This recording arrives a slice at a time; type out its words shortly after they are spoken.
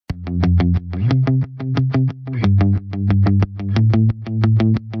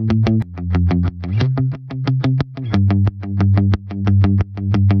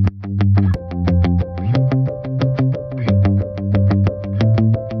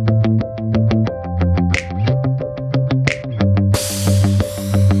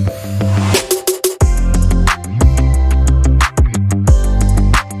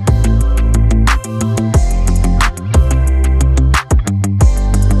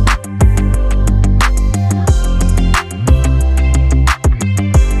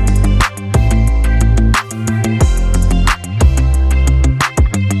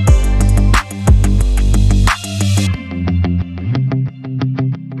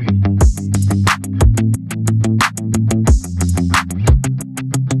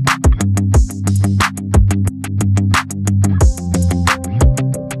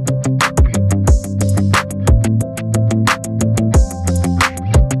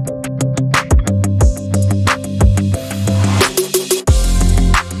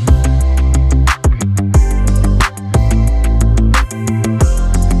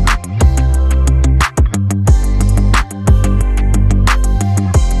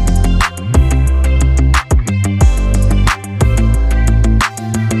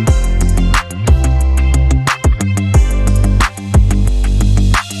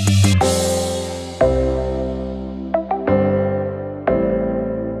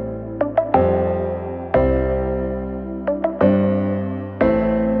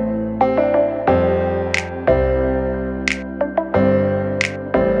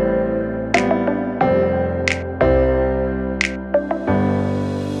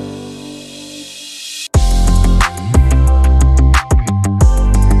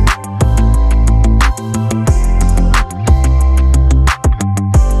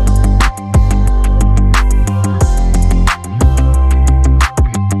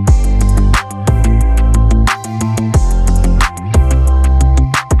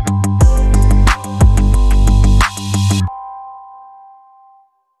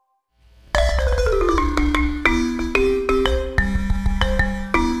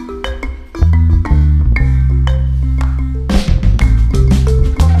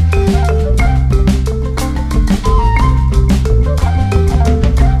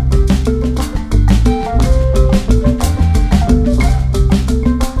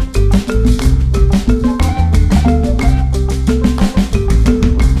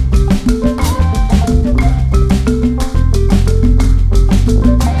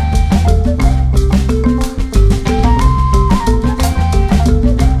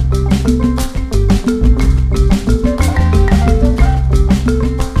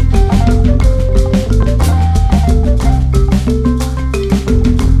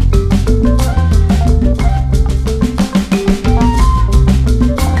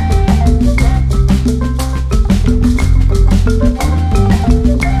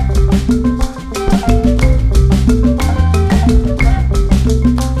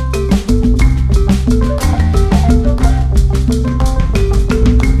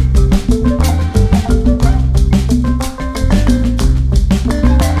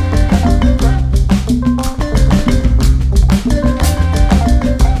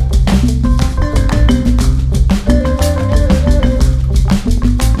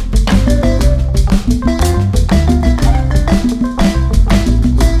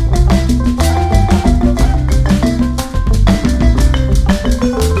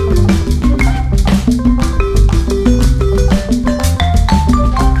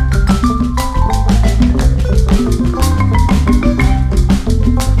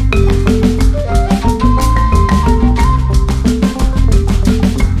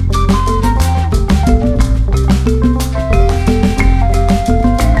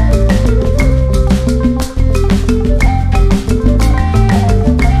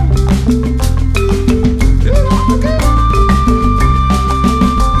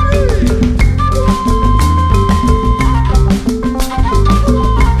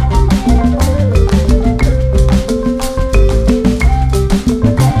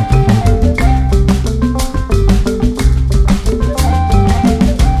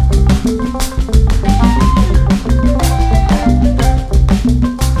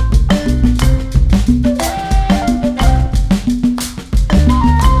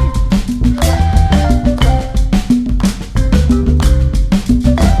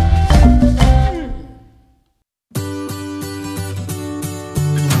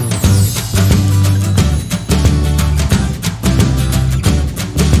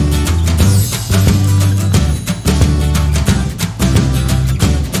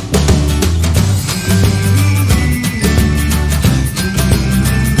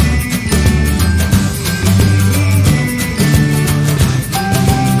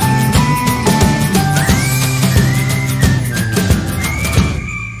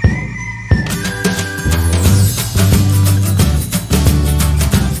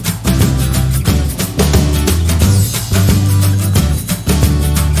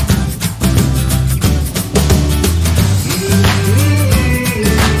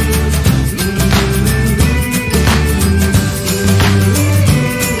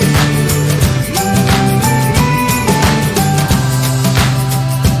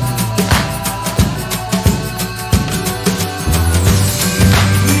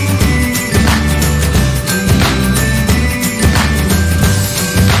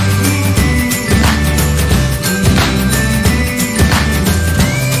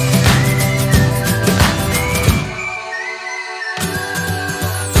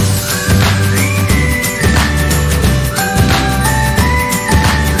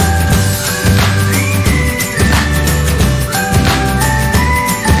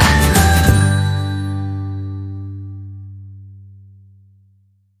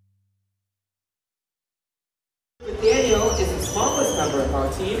member of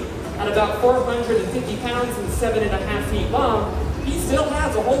our team. At about 450 pounds and 7.5 feet long, he still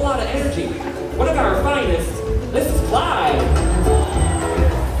has a whole lot of energy. One of our finest, this is Clyde.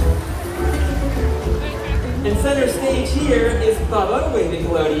 And center stage here is Bubba waving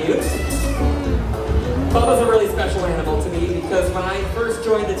hello to you. Bubba's a really special animal to me because when I first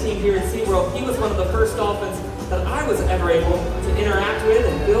joined the team here at SeaWorld, he was one of the first dolphins that I was ever able to interact with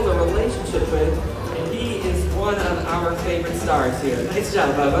and build a relationship with. And he is one of our favorite stars here. Nice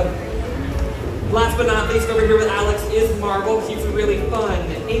job, Bubba. Last but not least, over here with Alex is Marvel. He's a really fun,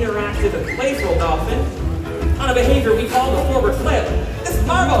 interactive, and playful dolphin. On a behavior we call the forward flip. This is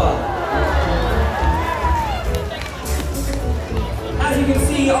Marvel. As you can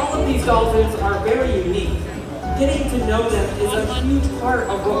see, all of these dolphins are very unique. Getting to know them is a huge part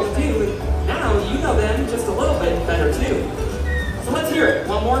of what we do, and now you know them just a little bit better too. So let's hear it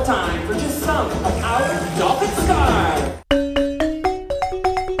one more time for just some of our dolphin stars.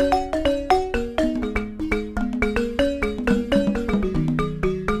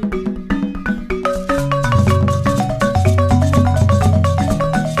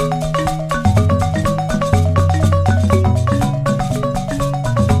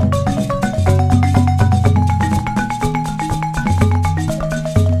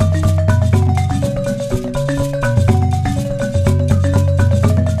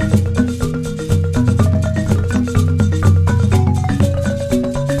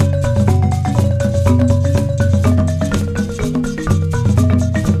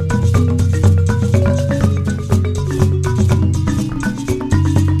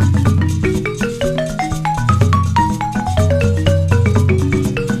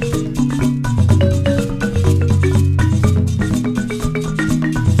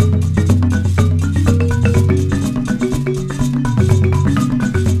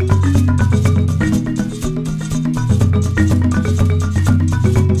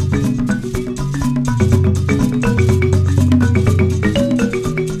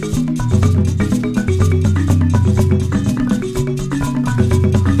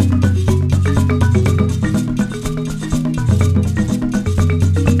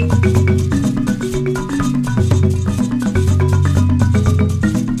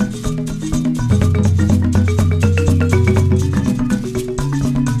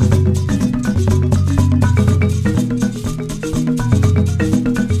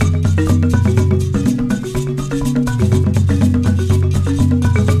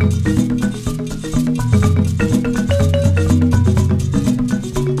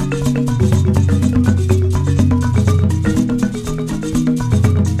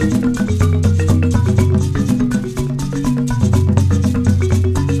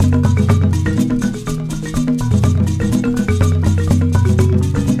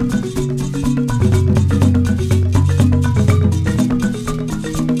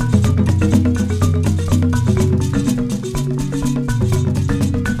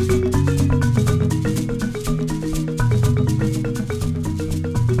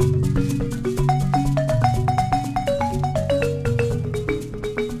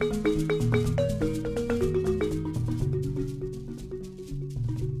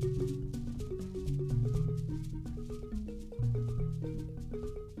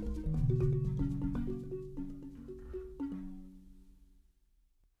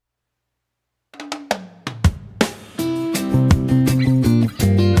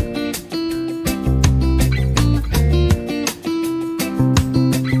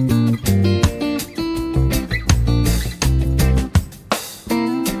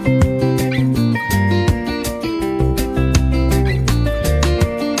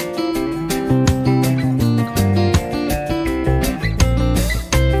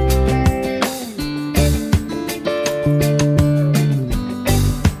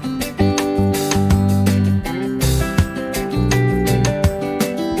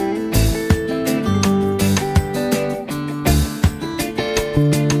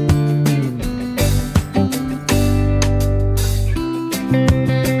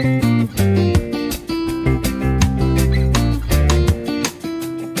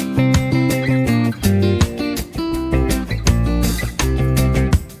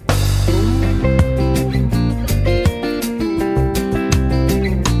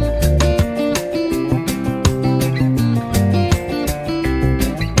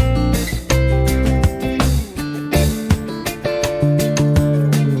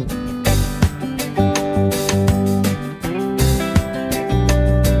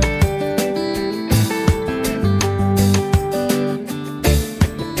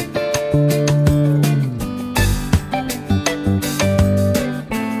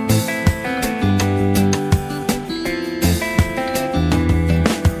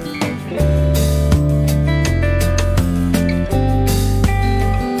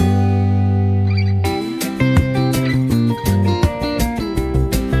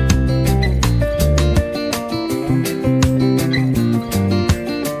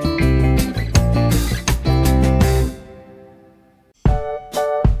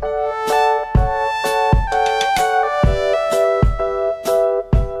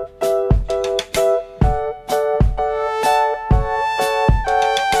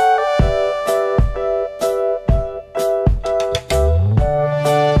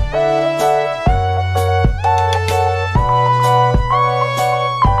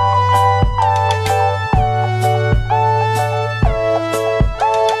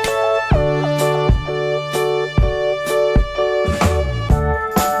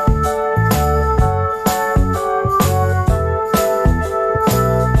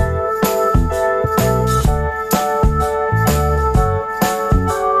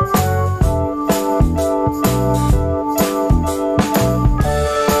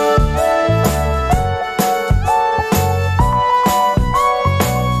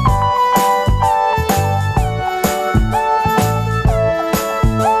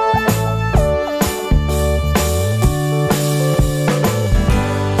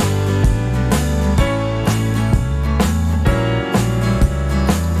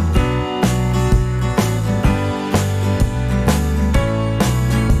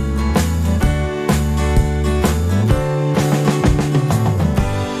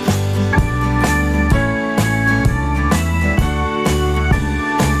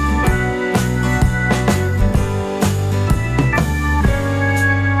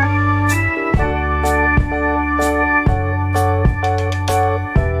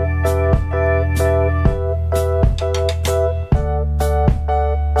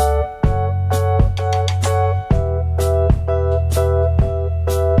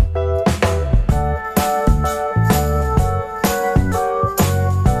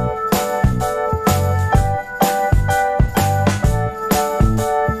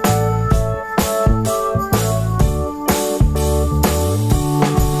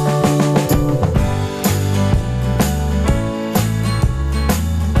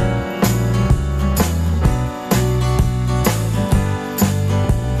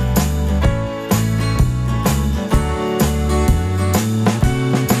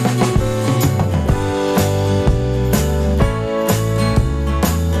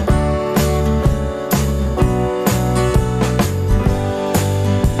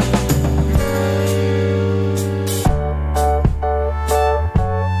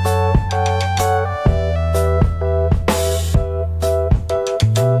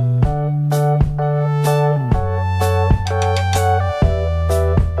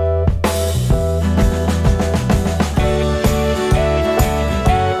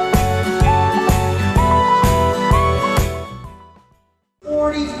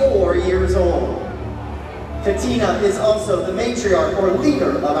 Katina is also the matriarch or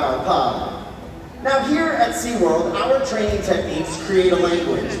leader of our pod. Now here at SeaWorld, our training techniques create a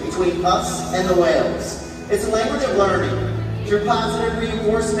language between us and the whales. It's a language of learning through positive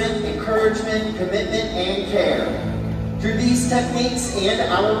reinforcement, encouragement, commitment, and care. Through these techniques and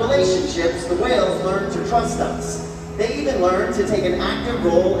our relationships, the whales learn to trust us. They even learn to take an active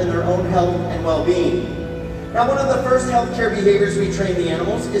role in their own health and well-being. Now, one of the first healthcare behaviors we train the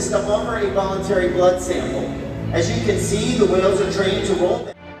animals is to offer a voluntary blood sample. As you can see, the whales are trained to roll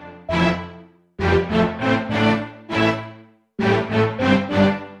their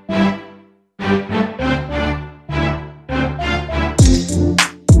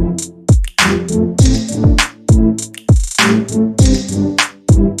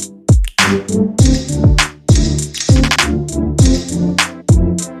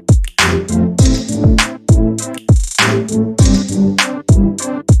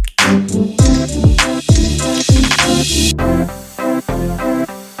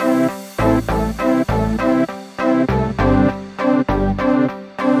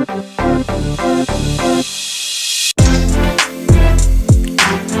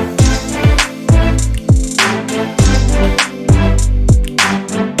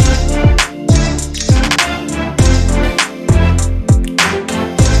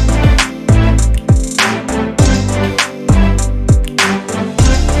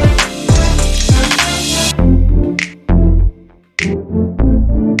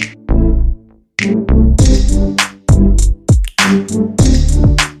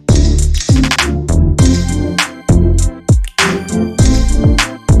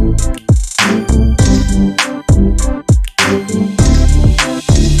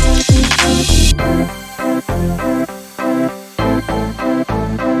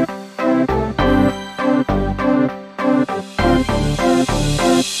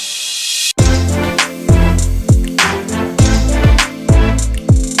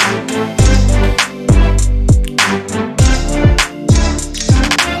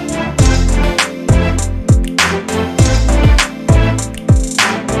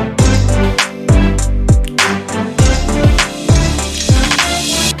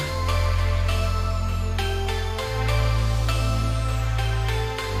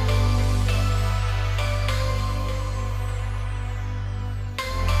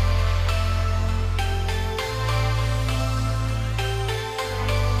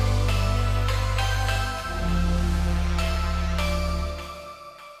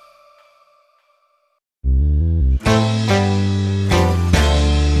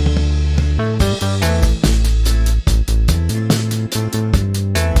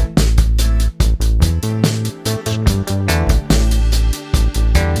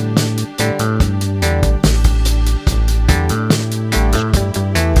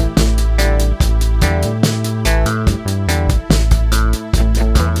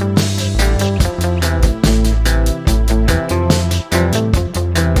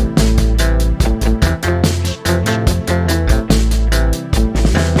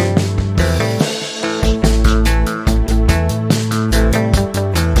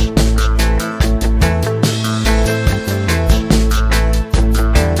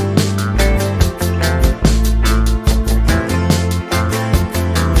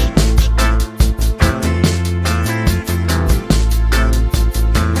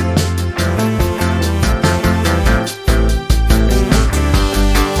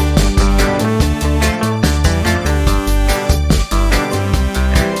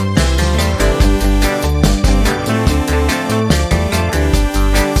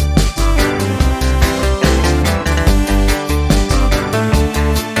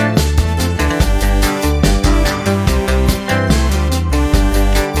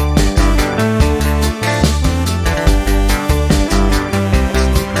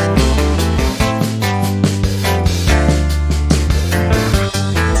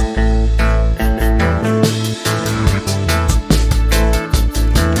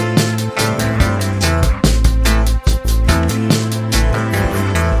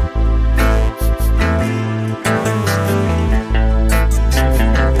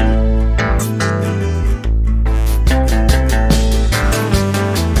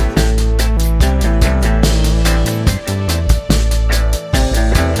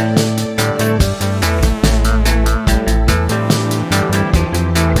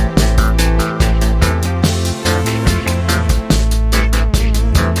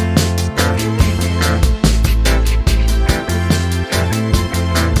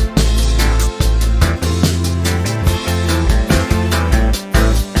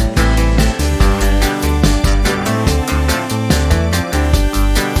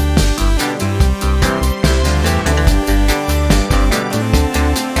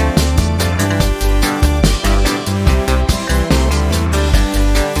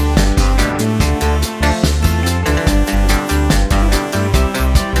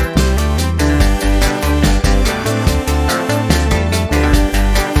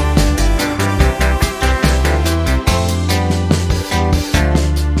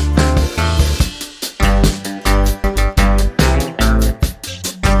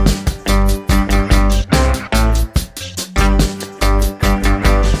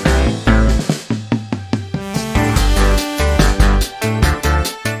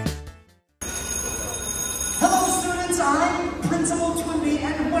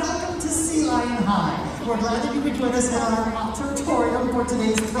We're glad that you could join us in our auditorium for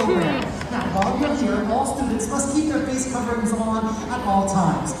today's program. Now, while you're here, all students must keep their face coverings on at all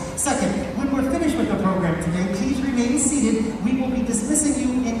times. Second, when we're finished with the program today, please remain seated. We will be dismissing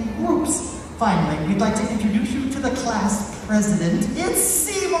you in groups. Finally, we'd like to introduce you to the class president. It's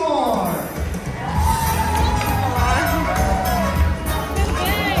Seymour!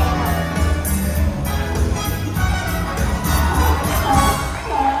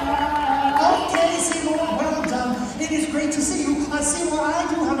 Seymour, I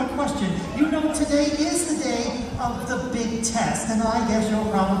do have a question. You know, today is the day of the big test, and I guess you're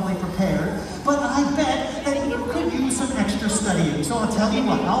probably prepared, but I bet that you could use some extra studying. So I'll tell you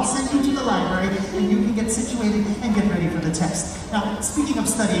what, I'll send you to the library, and you can get situated and get ready for the test. Now, speaking of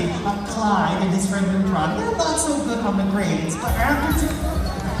studying, Clyde and his friend Neutron, they're not so good on the grades, but after...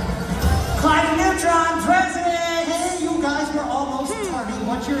 Clyde and Neutron, president! Hey, you guys were almost tardy.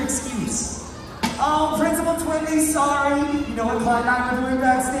 What's your excuse? Oh, Principal Twinny, sorry. You know what Clyde and I were doing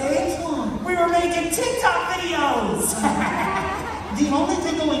backstage? We were making TikTok videos. The only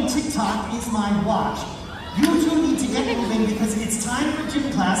thing going TikTok is my watch. You two need to get moving because it's time for gym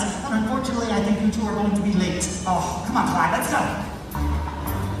class, and unfortunately, I think you two are going to be late. Oh, come on, Clyde, let's go.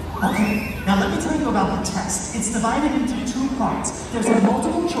 Okay, now let me tell you about the test. It's divided into two parts. There's a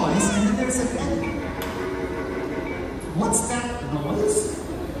multiple choice, and then there's a... What's that noise?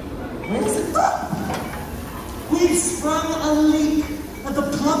 Where is it? We've sprung a leak. The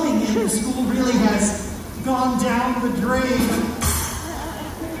plumbing in the school really has gone down the drain.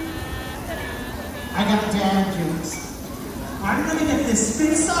 I got dad jokes. I'm gonna get this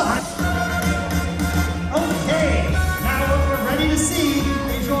fixed up. Okay, now what we're ready to see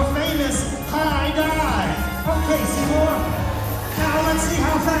is your famous high dive. Okay, Seymour. Now let's see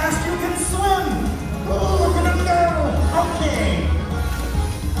how fast you can swim. Oh, look at him go. Okay.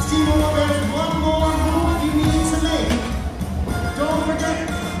 Seymour, there's one more move you need to make. Don't forget,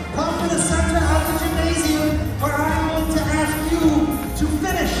 come to the center of the gymnasium where I'm going to ask you to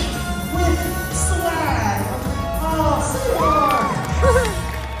finish with swag. Oh, Seymour!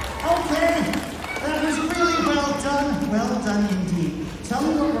 Okay, that was really well done. Well done indeed. Tell me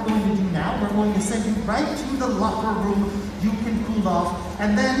what we're going to do now. We're going to send you right to the locker room. You can cool off.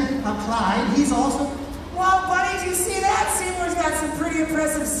 And then Clyde, he's also... Well, buddy, did you see that? Seymour's got some pretty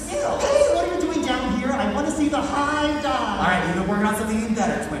impressive skills. Hey, what are you doing down here? I want to see the high dive. All right, you've been working on something even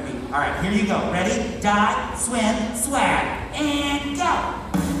better, Twinkie. All right, here you go. Ready? Dive, swim, swag, and go.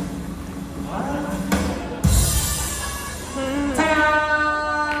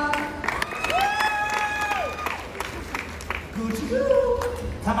 Ta-da! Good to go.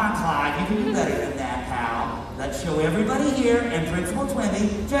 Come on, Clyde, you can do better than that, pal. Let's show everybody here and Principal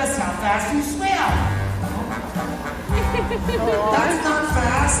Twinkie just how fast you swim. That's not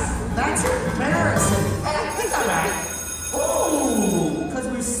fast. That's embarrassing. That's all right. Ooh, because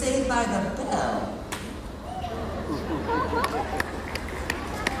we're saved by the bell.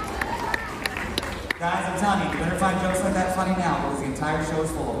 Guys, I'm telling you, you better find jokes like that funny now because the entire show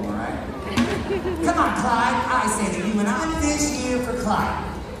is full of them, all right? Come on, Clyde. I say that you and I fish here for Clyde.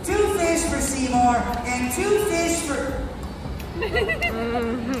 2 fish for Seymour and 2 fish for...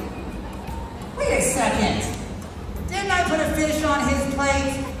 Wait a second. Didn't I put a fish on his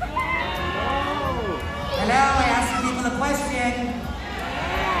plate? Hello, I asked people the question.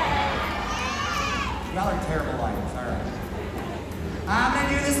 Y'all are terrible liars, all right. I'm gonna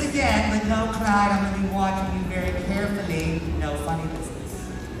do this again, but no, Clyde, I'm gonna be watching you very carefully. No funny business.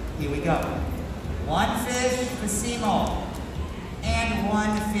 Here we go. 1 fish for Seymour, and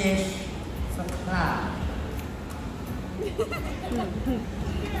 1 fish for Clyde.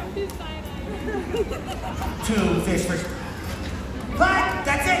 2 fish for... Clyde,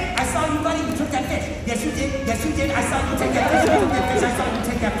 that's it! I saw you, buddy. You took that fish. Yes, you did. Yes, you did. I saw you take that fish. You took that fish. I saw you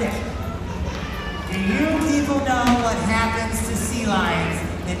take that fish. Do you people know what happens to sea lions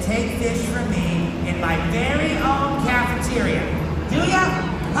that take fish from me in my very own cafeteria? Do ya?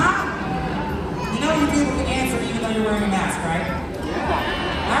 Huh? You know you people can answer even though you're wearing a mask, right?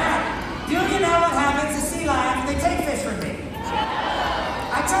 Yeah. All right. Do you know what happens to sea lions when they take fish from me?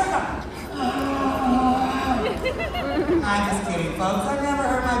 I took them. I'm just kidding, folks. I've never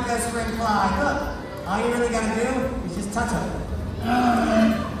heard my best friend Clyde. Look, all you really gotta do is just touch him.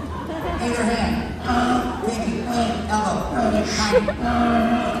 Either hand, pinky, elbow, tiny.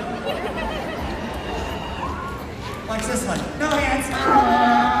 Watch this one. No hands.